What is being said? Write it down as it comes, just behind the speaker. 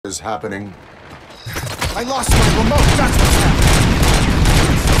is happening? I lost my remote, that's what's happening!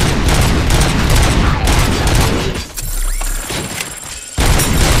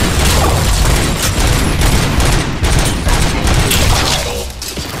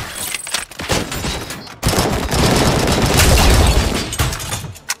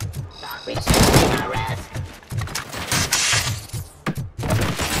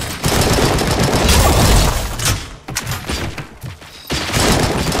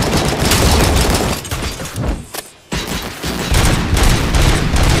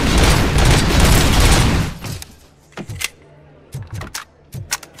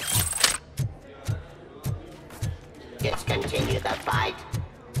 Let's continue the fight.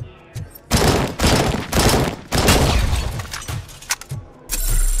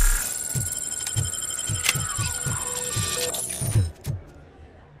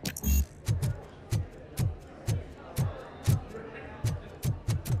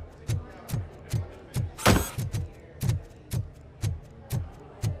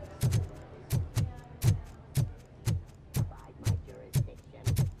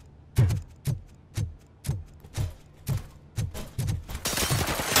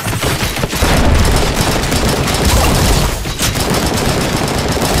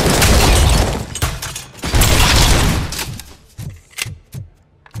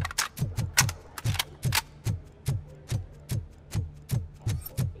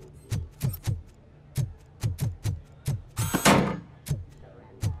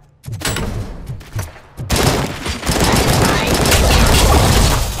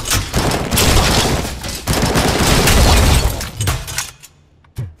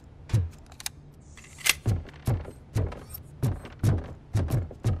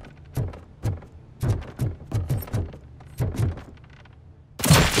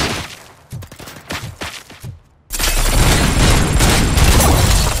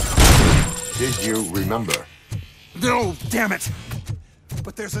 Did you remember? No, damn it!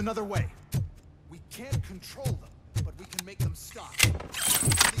 But there's another way. We can't control them, but we can make them stop. To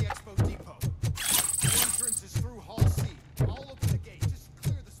the Expo Depot. The entrance is through Hall C. I'll open the gate. Just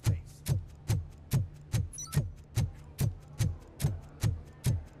clear the space.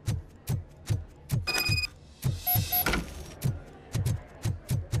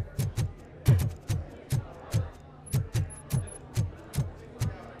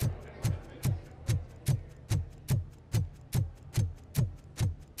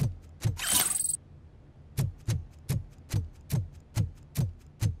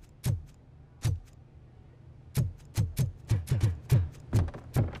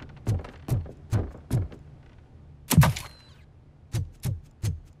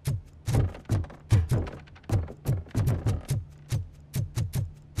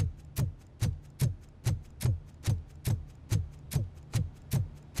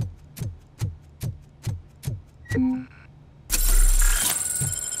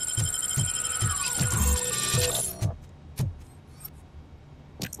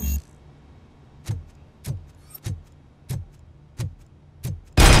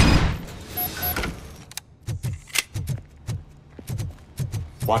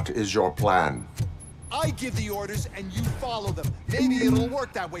 What is your plan? I give the orders and you follow them. Maybe it'll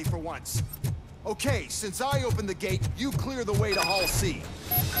work that way for once. Okay, since I opened the gate, you clear the way to Hall C.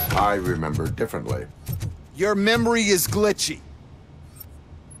 I remember differently. Your memory is glitchy.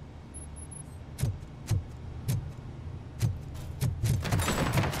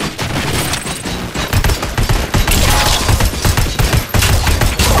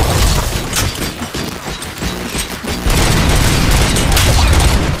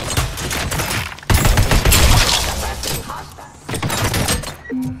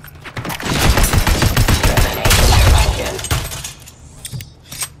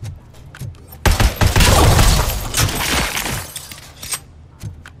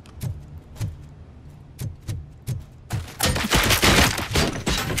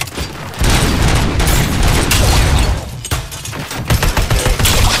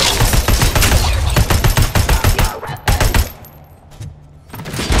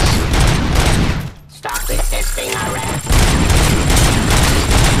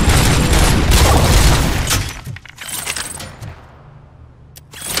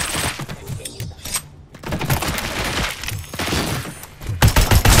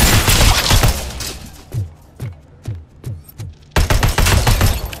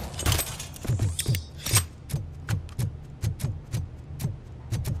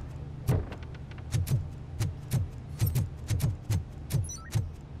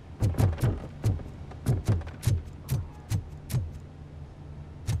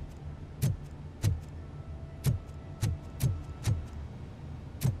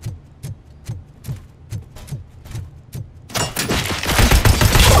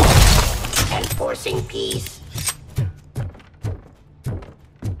 missing piece.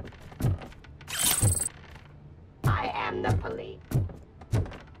 I am the police.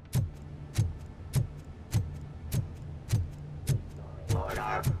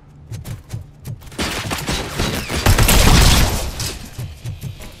 Order.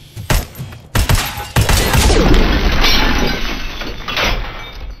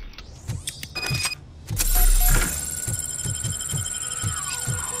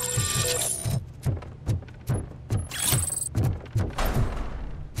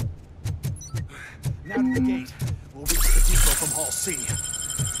 Now to the gate. We'll reach the depot from Hall C.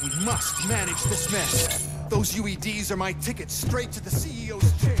 We must manage this mess. Those UEDs are my ticket straight to the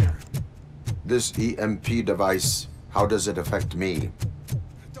CEO's chair. This EMP device, how does it affect me?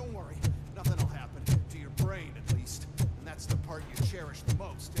 Don't worry, nothing will happen. To your brain, at least. And that's the part you cherish the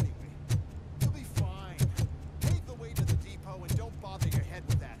most, anyway. You'll be fine. Pave the way to the depot and don't bother your head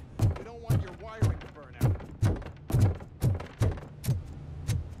with that. We don't want your wiring to burn out.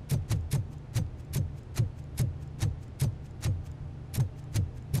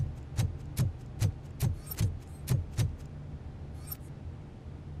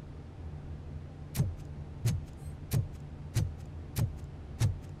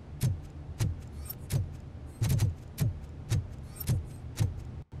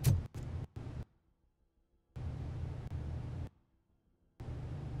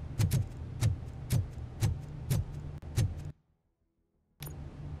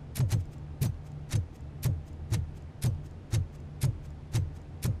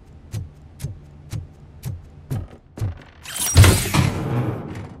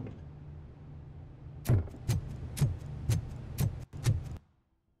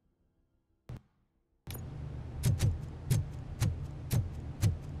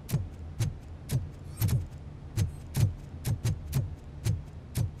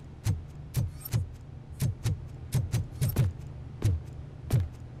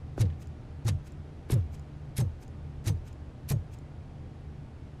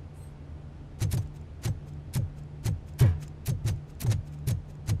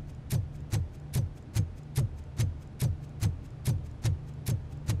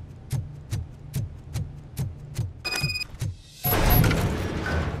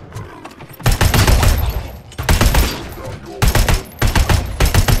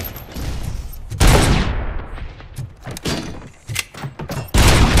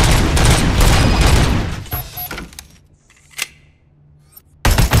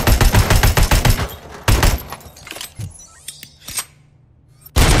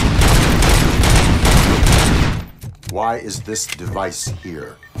 Why is this device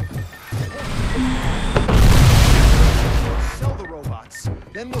here? Sell the robots.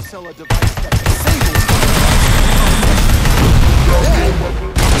 Then we'll sell a device that disables them. Then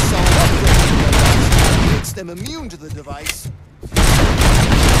we'll sell an upgrade robots that makes them immune to the device. Sell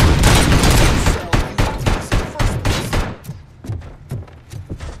UEDs in the first place.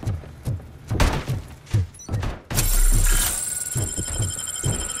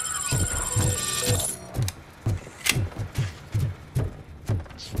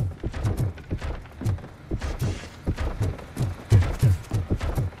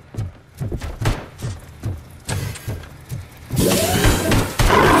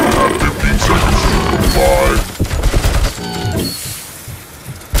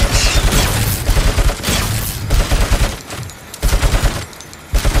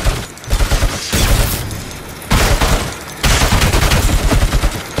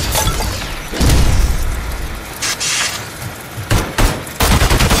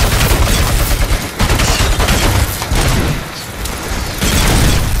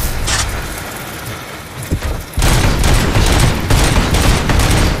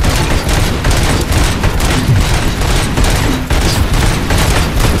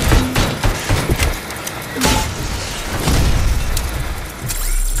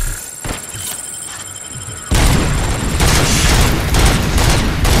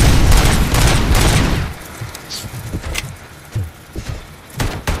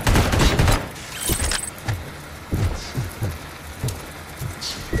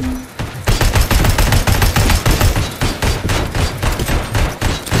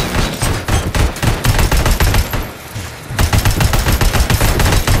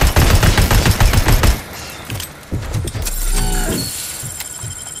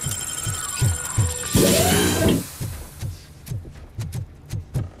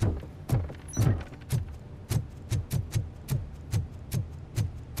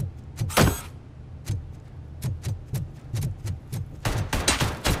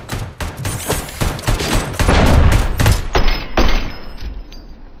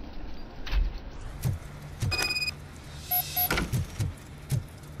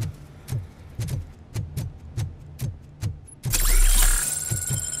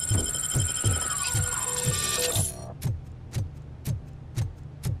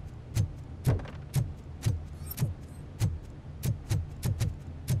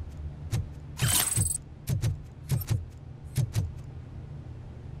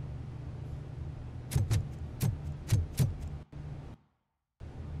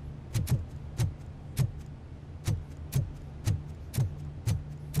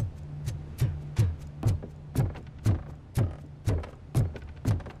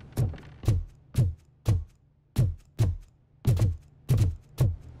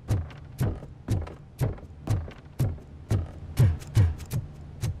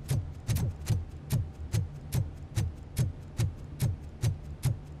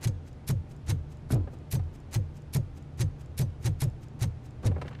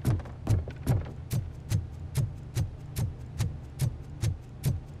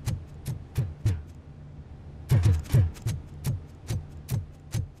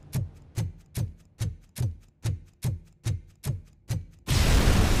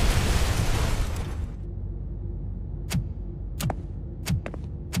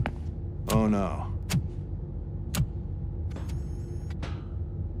 no.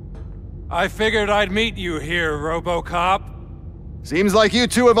 I figured I'd meet you here, Robocop. Seems like you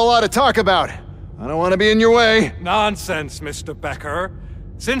two have a lot to talk about. I don't want to be in your way. Nonsense, Mr. Becker.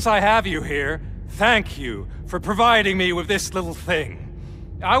 Since I have you here, thank you for providing me with this little thing.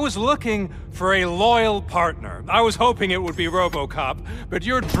 I was looking for a loyal partner. I was hoping it would be Robocop, but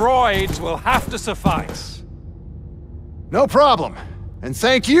your droids will have to suffice. No problem. And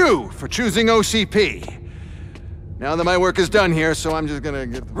thank you for choosing OCP. Now that my work is done here, so I'm just gonna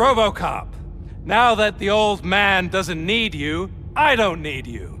get... Robocop, now that the old man doesn't need you, I don't need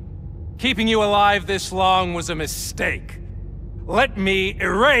you. Keeping you alive this long was a mistake. Let me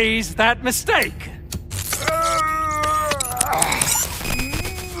erase that mistake!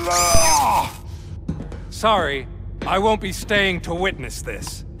 Sorry, I won't be staying to witness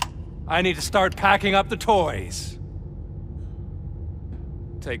this. I need to start packing up the toys.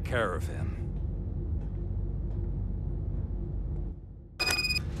 Take care of him.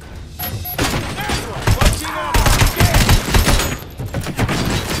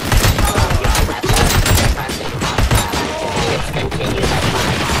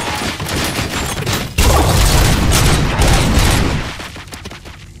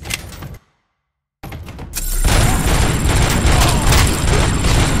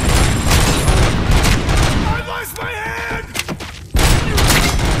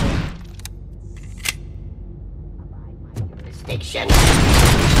 Jurisdiction.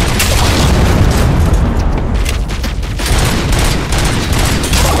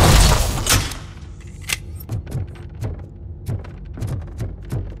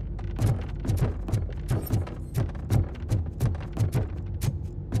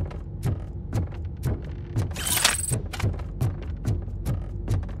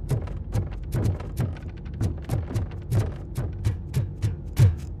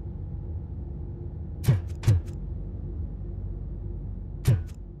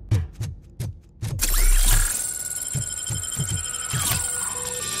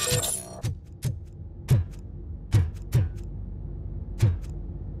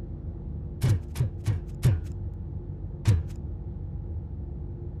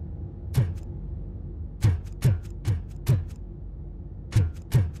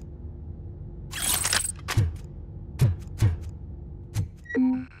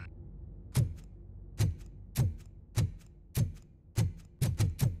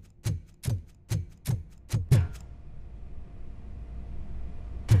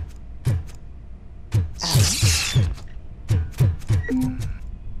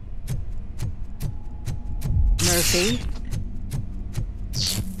 Murphy?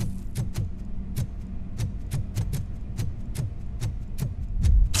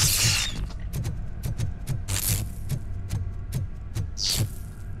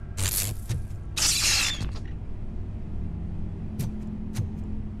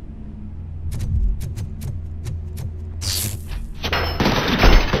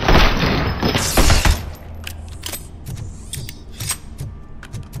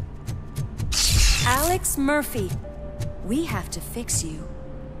 Alex Murphy, we have to fix you.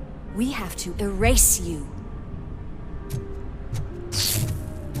 We have to erase you.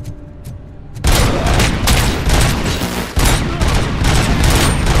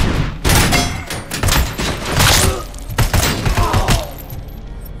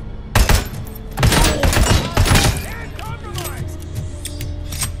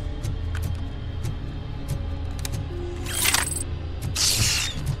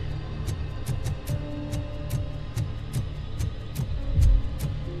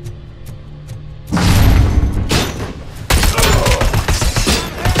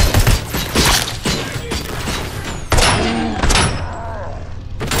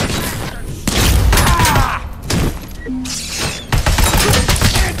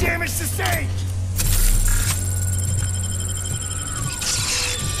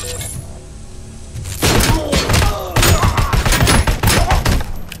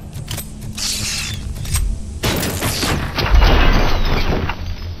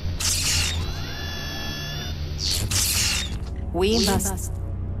 We must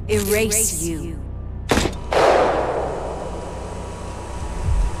erase you.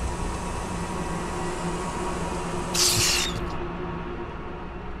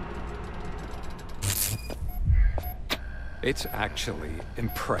 It's actually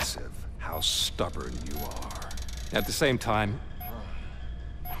impressive how stubborn you are. At the same time,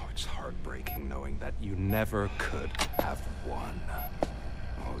 it's heartbreaking knowing that you never could have won.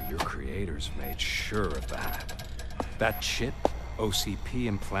 Oh, your creators made sure of that. That chip OCP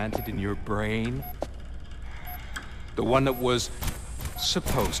implanted in your brain, the one that was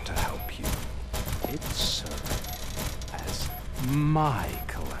supposed to help you, It served as my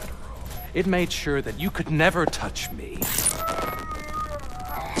collateral. It made sure that you could never touch me.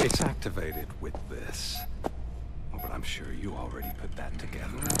 It's activated with this. But I'm sure you already put that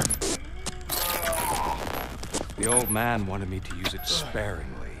together. The old man wanted me to use it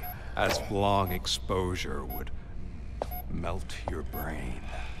sparingly, as long exposure would melt your brain.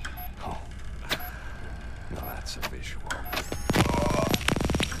 Oh, now that's a visual.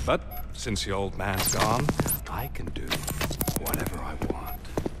 But since the old man's gone, I can do whatever I want.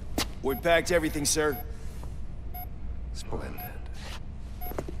 We packed everything, sir. Splendid.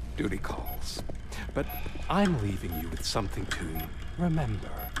 Duty calls. But I'm leaving you with something to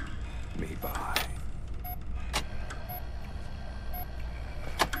remember me by.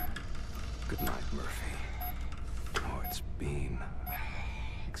 Good night, Murphy. Oh, it's been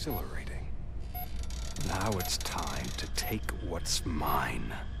exhilarating. Now it's time to take what's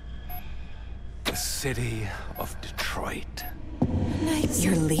mine. The city of Detroit.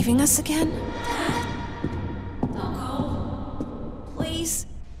 You're leaving us again? Don't go. Please.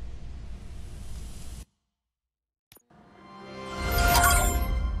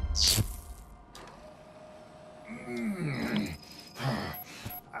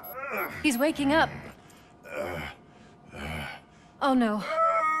 He's waking up. Oh no.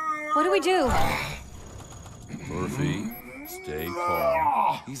 What do we do? Murphy, stay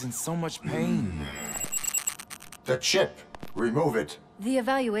calm. He's in so much pain. The chip. Remove it. The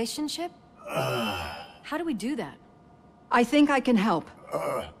evaluation chip? How do we do that? I think I can help.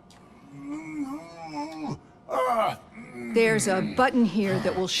 There's a button here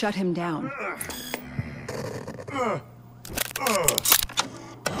that will shut him down.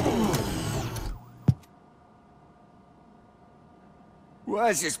 Why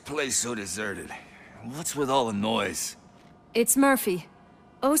is this place so deserted? What's with all the noise? It's Murphy.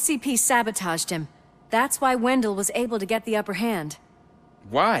 OCP sabotaged him. That's why Wendell was able to get the upper hand.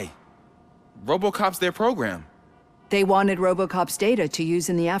 Why? Robocop's their program. They wanted Robocop's data to use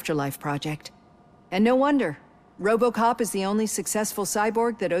in the Afterlife project. And no wonder. Robocop is the only successful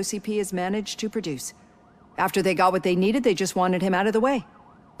cyborg that OCP has managed to produce. After they got what they needed, they just wanted him out of the way,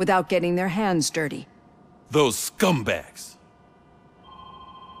 without getting their hands dirty. Those scumbags.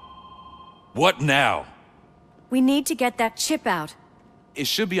 What now? We need to get that chip out. It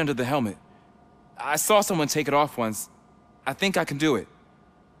should be under the helmet. I saw someone take it off once. I think I can do it.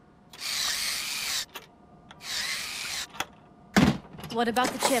 What about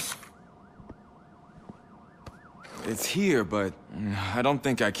the chip? It's here, but I don't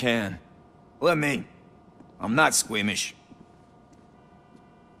think I can. Let me. I'm not squeamish.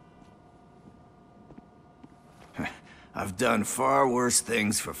 I've done far worse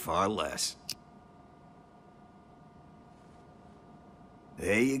things for far less.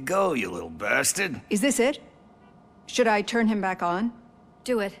 There you go, you little bastard. Is this it? Should I turn him back on?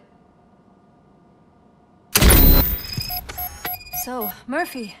 Do it. So,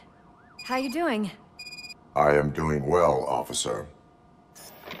 Murphy, how you doing? I am doing well, officer.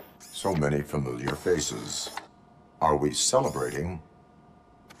 So many familiar faces. Are we celebrating?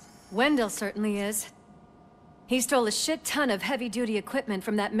 Wendell certainly is. He stole a shit ton of heavy-duty equipment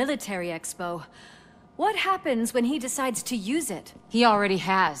from that military expo. What happens when he decides to use it? He already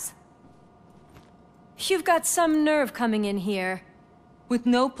has. You've got some nerve coming in here. With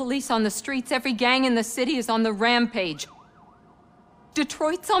no police on the streets, every gang in the city is on the rampage.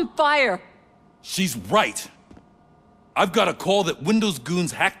 Detroit's on fire! She's right. I've got a call that Windows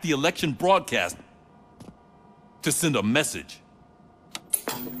goons hacked the election broadcast to send a message.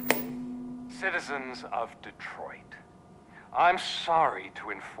 Citizens of Detroit, I'm sorry to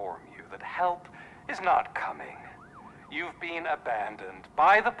inform you that help is not coming. You've been abandoned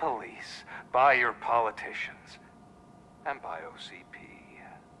by the police, by your politicians, and by OCP.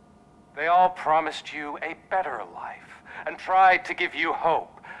 They all promised you a better life and tried to give you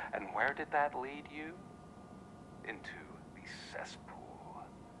hope. And where did that lead you? Into the cesspool.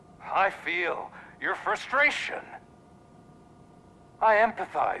 I feel your frustration. I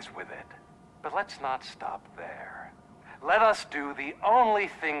empathize with it. But let's not stop there. Let us do the only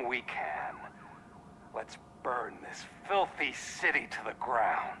thing we can. Let's burn this filthy city to the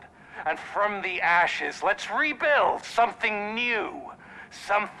ground. And from the ashes, let's rebuild something new.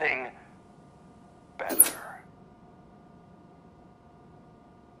 Something better.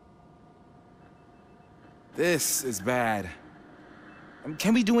 This is bad.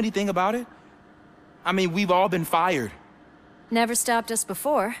 Can we do anything about it? I mean, we've all been fired. Never stopped us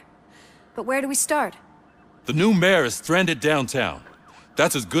before. But where do we start? The new mayor is stranded downtown.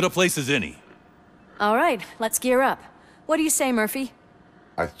 That's as good a place as any. All right, let's gear up. What do you say, Murphy?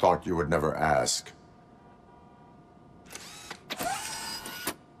 I thought you would never ask.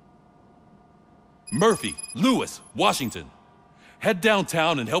 Murphy, Lewis, Washington. Head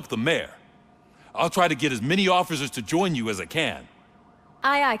downtown and help the mayor. I'll try to get as many officers to join you as I can.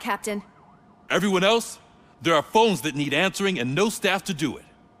 Aye, aye, Captain. Everyone else? There are phones that need answering and no staff to do it.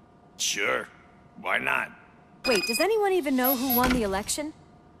 Sure. Why not? Wait, does anyone even know who won the election?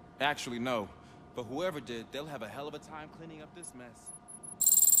 Actually, no. But whoever did, they'll have a hell of a time cleaning up this mess.